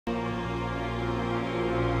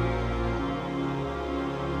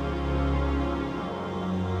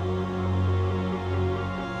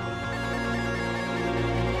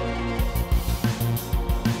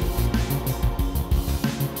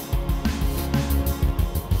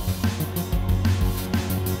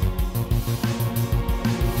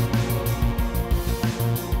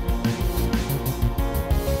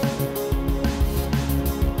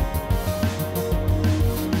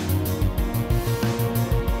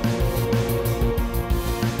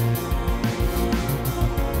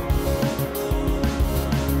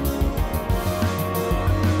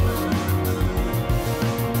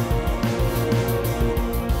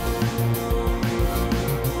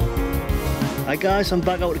Hi guys, I'm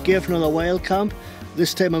back out again for another wild camp.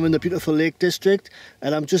 This time I'm in the beautiful Lake District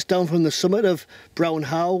and I'm just down from the summit of Brown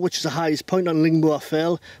How, which is the highest point on Lingmoor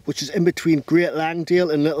Fell, which is in between Great Langdale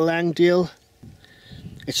and Little Langdale.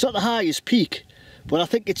 It's not the highest peak, but I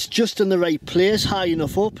think it's just in the right place, high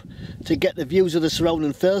enough up to get the views of the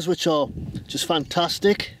surrounding fells, which are just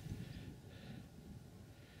fantastic.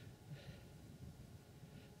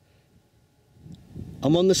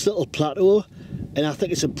 I'm on this little plateau and I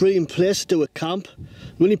think it's a brilliant place to do a camp.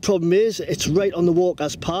 The only problem is it's right on the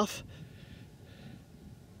walker's path.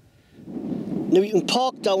 Now you can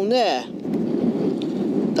park down there.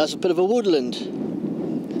 There's a bit of a woodland.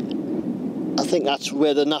 I think that's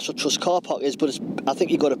where the National Trust car park is, but I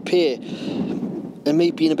think you've got to pay. And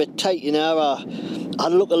me being a bit tight, you know, I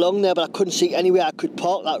had a look along there but I couldn't see anywhere I could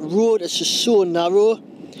park. That road is just so narrow.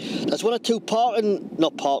 There's one or two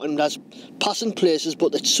there's passing places,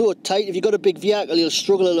 but it's so tight. If you've got a big vehicle, you'll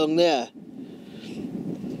struggle along there.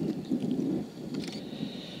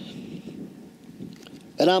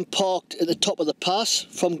 And I'm parked at the top of the pass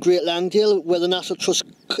from Great Langdale, where the National Trust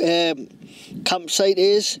campsite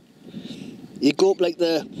is. You go up like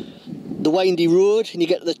the windy road and you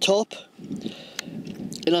get to the top.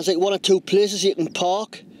 And there's like one or two places you can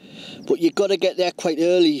park, but you've got to get there quite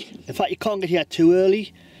early. In fact, you can't get here too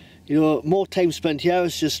early. You know, more time spent here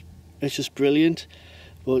is just brilliant.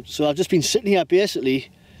 But so I've just been sitting here basically.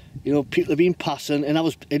 You know, people have been passing, and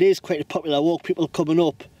it is quite a popular walk. People coming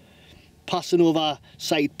up, passing over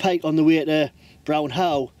Side Pike on the way to Brown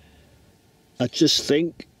How. I just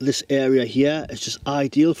think this area here is just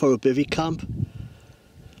ideal for a bivy camp.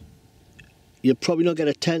 You'll probably not get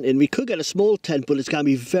a tent in. We could get a small tent, but it's going to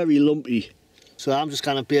be very lumpy. So I'm just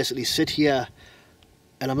going to basically sit here,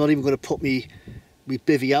 and I'm not even going to put me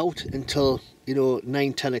bivvy out until, you know,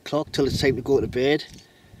 9-10 o'clock, till it's time to go to bed,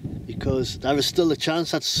 because there is still a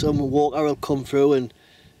chance that some walker will come through, and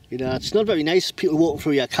you know, it's not very nice people walking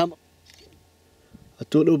through your camp. I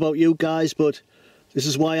don't know about you guys, but this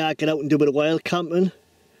is why I get out and do a bit of wild camping,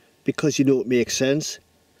 because you know it makes sense.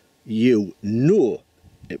 You know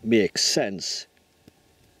it makes sense.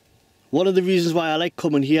 One of the reasons why I like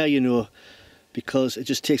coming here, you know, because it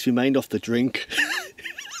just takes my mind off the drink.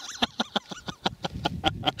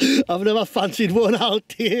 I've never fancied one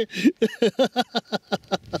out here.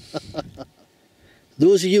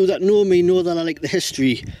 Those of you that know me know that I like the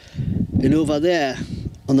history. And over there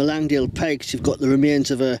on the Langdale pegs you've got the remains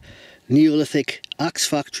of a Neolithic axe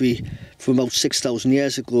factory from about 6,000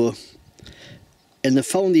 years ago. And they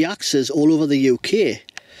found the axes all over the UK.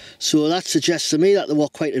 So that suggests to me that they were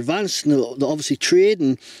quite advanced, and they're obviously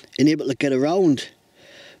trading and able to get around.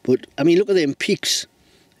 But I mean, look at them peaks.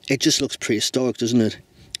 It just looks prehistoric, doesn't it?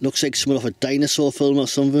 Looks like something off a dinosaur film or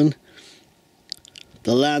something.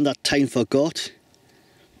 The land that time forgot.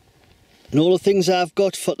 And all the things I've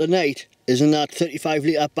got for tonight is in that 35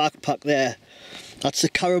 litre backpack there. That's the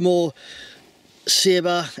Caramore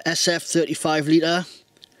Sabre SF 35 litre.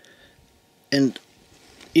 And,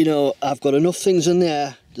 you know, I've got enough things in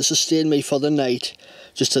there to sustain me for the night.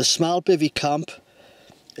 Just a small bivvy camp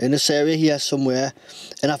in this area here somewhere.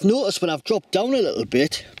 And I've noticed when I've dropped down a little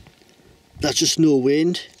bit, there's just no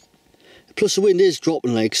wind. Plus the wind is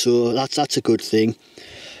dropping, like, so that's a good thing.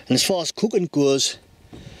 And as far as cooking goes,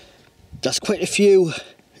 there's quite a few,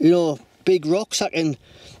 you know, big rocks I can,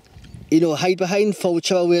 you know, hide behind for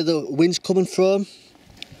whichever way the wind's coming from.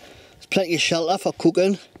 There's plenty of shelter for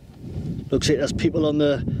cooking. Looks like there's people on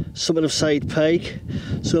the summit of Side Pike.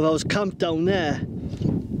 So if I was camped down there,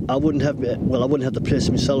 I wouldn't have the place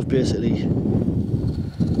to myself basically.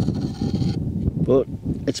 But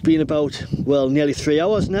it's been about, well, nearly 3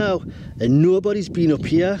 hours now and nobody's been up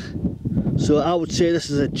here. So I would say this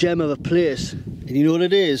is a gem of a place. And you know what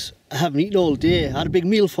it is? I haven't eaten all day. I had a big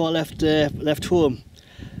meal before I left home.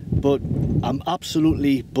 But I'm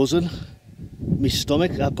absolutely buzzing. My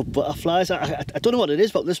stomach, I've got butterflies. I don't know what it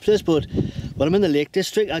is about this place, but when I'm in the Lake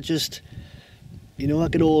District, I just, you know, I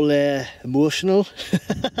get all emotional.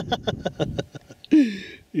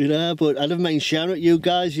 You know, but I don't mind sharing it with you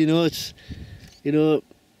guys. You know, it's, you know,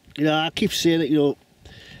 I keep saying it, you know,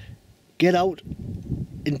 get out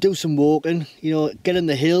and do some walking, you know, get in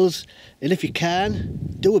the hills, and if you can,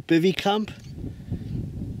 do a bivvy camp.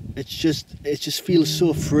 It just feels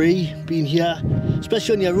so free being here,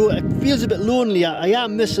 especially on your road. It feels a bit lonely. I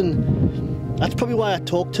am missing, that's probably why I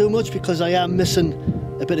talk too much, because I am missing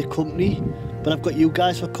a bit of company, but I've got you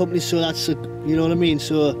guys for company, so that's, you know what I mean?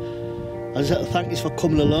 So I just have to thank you for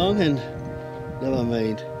coming along, and never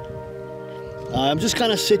mind. I'm just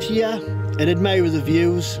gonna sit here and admire the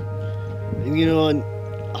views, and you know, and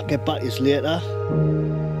I'll get back to you later.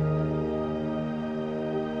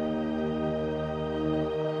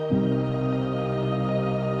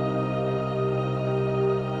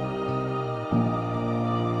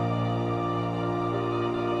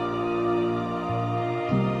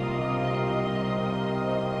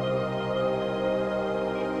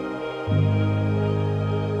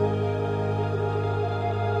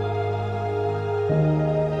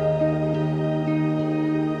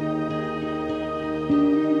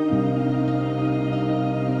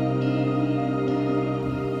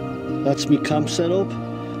 That's me camp set up,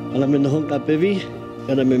 and I'm in the Hunter bivvy,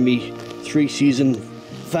 and I'm in me 3-season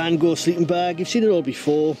Van Gogh sleeping bag. You've seen it all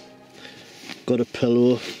before. Got a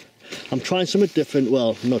pillow. I'm trying something different.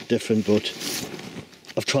 Well, not different, but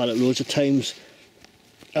I've tried it loads of times.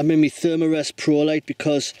 I'm in my Thermarest Pro Light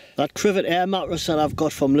because that Crivet air mattress that I've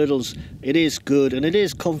got from Lidl's, it is good and it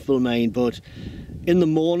is comfortable, mine, but in the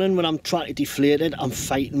morning when I'm trying to deflate it, I'm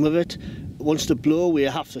fighting with it. It wants to blow away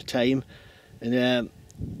half the time, and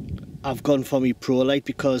I've gone for my Pro Light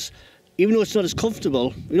because even though it's not as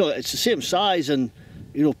comfortable, you know, it's the same size and,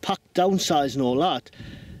 you know, packed down size and all that,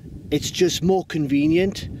 it's just more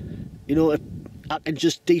convenient. You know, I can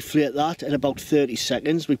just deflate that in about 30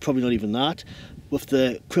 seconds, but probably not even that. With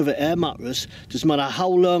the Crivet air mattress, doesn't matter how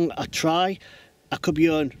long I try, I could be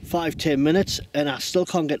on 5-10 minutes and I still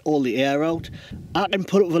can't get all the air out. I can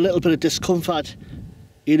put up with a little bit of discomfort,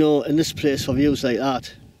 you know, in this place for views like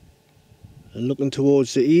that. And looking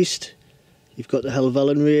towards the east, you've got the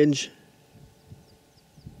Helvellyn range.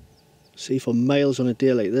 See, for miles on a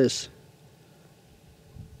day like this.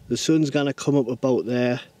 The sun's gonna come up about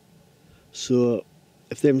there, so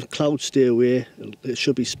if them clouds stay away, it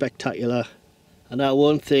should be spectacular. And now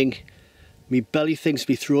one thing, my belly thinks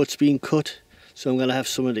my throat's been cut, so I'm gonna have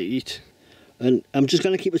something to eat. And I'm just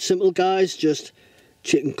gonna keep it simple, guys, just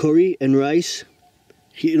chicken curry and rice,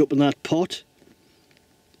 heat it up in that pot,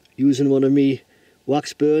 using one of me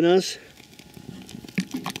wax burners.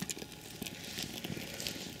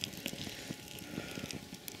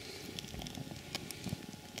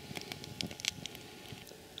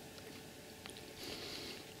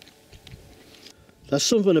 There's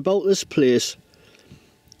something about this place,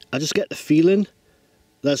 I just get the feeling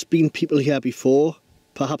there's been people here before,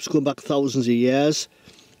 perhaps going back thousands of years,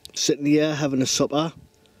 sitting here having a supper.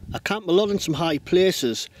 I camped a lot in some high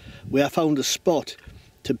places where I found a spot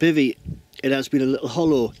to bivvy. It has been a little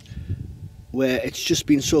hollow where it's just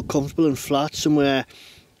been so comfortable and flat, somewhere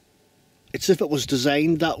it's as if it was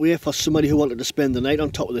designed that way for somebody who wanted to spend the night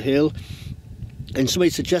on top of the hill. And somebody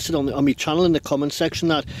suggested on my channel in the comment section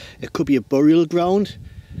that it could be a burial ground,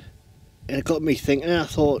 and it got me thinking. I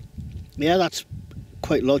thought, yeah, that's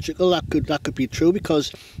quite logical. That could be true,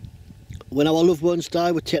 because when our loved ones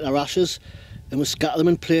die, we take their ashes and we scatter them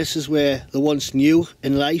in places where they once knew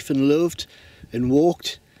in life and loved and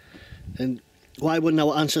walked. And why wouldn't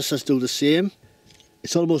our ancestors do the same?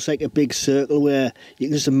 It's almost like a big circle where you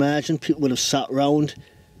can just imagine people would have sat round.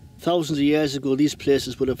 Thousands of years ago, these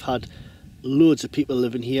places would have had loads of people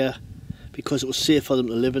living here because it was safe for them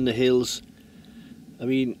to live in the hills. I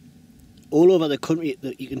mean, all over the country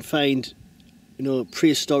that you can find, you know,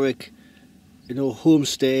 prehistoric, you know,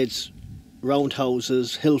 homesteads,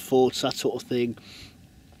 roundhouses, hill forts, that sort of thing.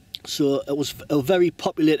 So it was a very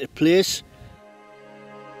populated place.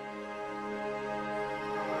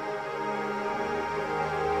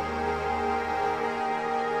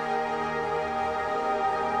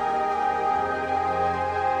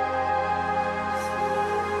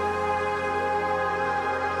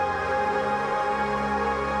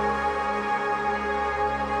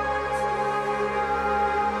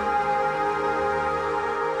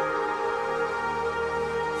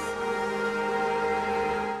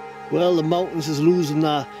 Well, the mountains is losing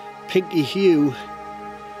their pinky hue,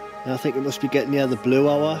 and I think it must be getting near the blue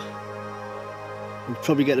hour. It's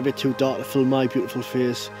probably getting a bit too dark to film my beautiful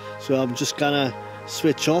face, so I'm just gonna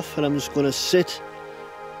switch off and I'm just gonna sit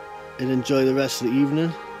and enjoy the rest of the evening.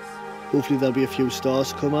 Hopefully there'll be a few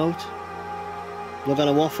stars come out. I'm not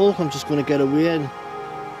gonna waffle, I'm just gonna get away and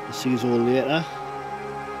I'll see you all later.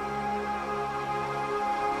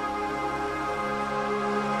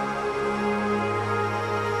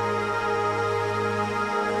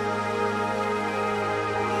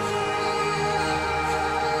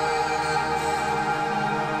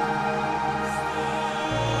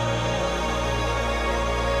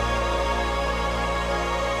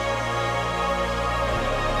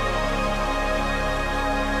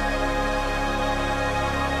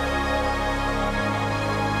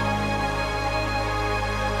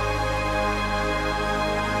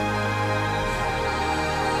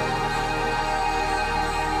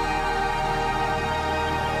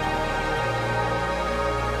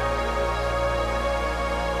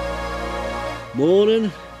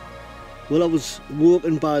 Morning, Well, I was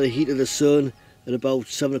woken by the heat of the sun at about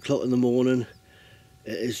 7 o'clock in the morning.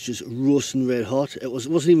 It is just roasting red hot. It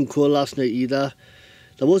wasn't even cold last night either.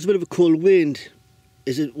 There was a bit of a cold wind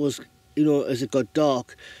as it was, you know, as it got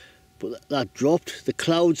dark, but that dropped. The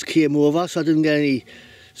clouds came over, so I didn't get any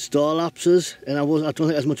star lapses, and I don't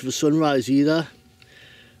think there's much of a sunrise either.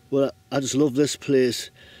 Well, I just love this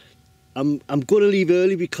place. I'm going to leave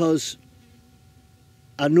early because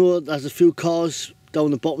I know there's a few cars down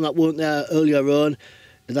the bottom that weren't there earlier on,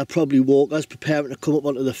 and they're probably walkers preparing to come up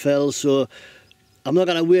onto the fell, so I'm not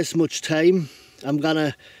going to waste much time. I'm going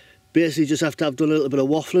to basically just after I've done a little bit of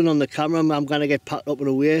waffling on the camera, I'm going to get packed up and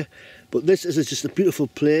away. But this is just a beautiful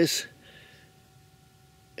place.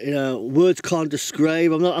 You know, words can't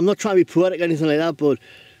describe. I'm not trying to be poetic or anything like that, but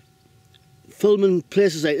filming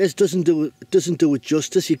places like this doesn't do it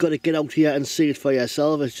justice. You've got to get out here and see it for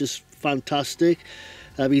yourself. It's just fantastic.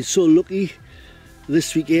 I've been so lucky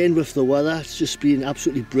this weekend with the weather. It's just been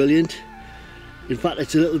absolutely brilliant. In fact,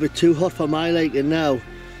 it's a little bit too hot for my liking now,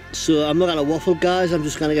 so I'm not going to waffle, guys. I'm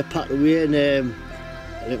just going to get packed away, and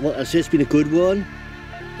what I say, it's been a good one.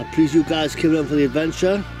 I'm pleased you guys came along for the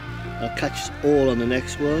adventure. I'll catch you all on the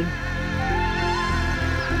next one.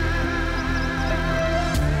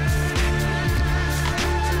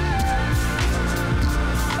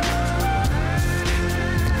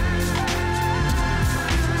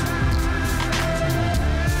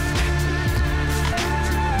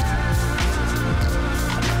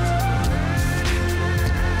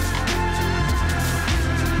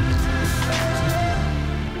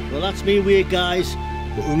 Well, that's me away, guys.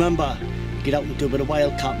 But remember, get out and do a bit of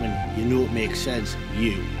wild camping. You know it makes sense.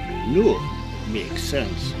 You know it makes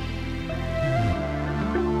sense.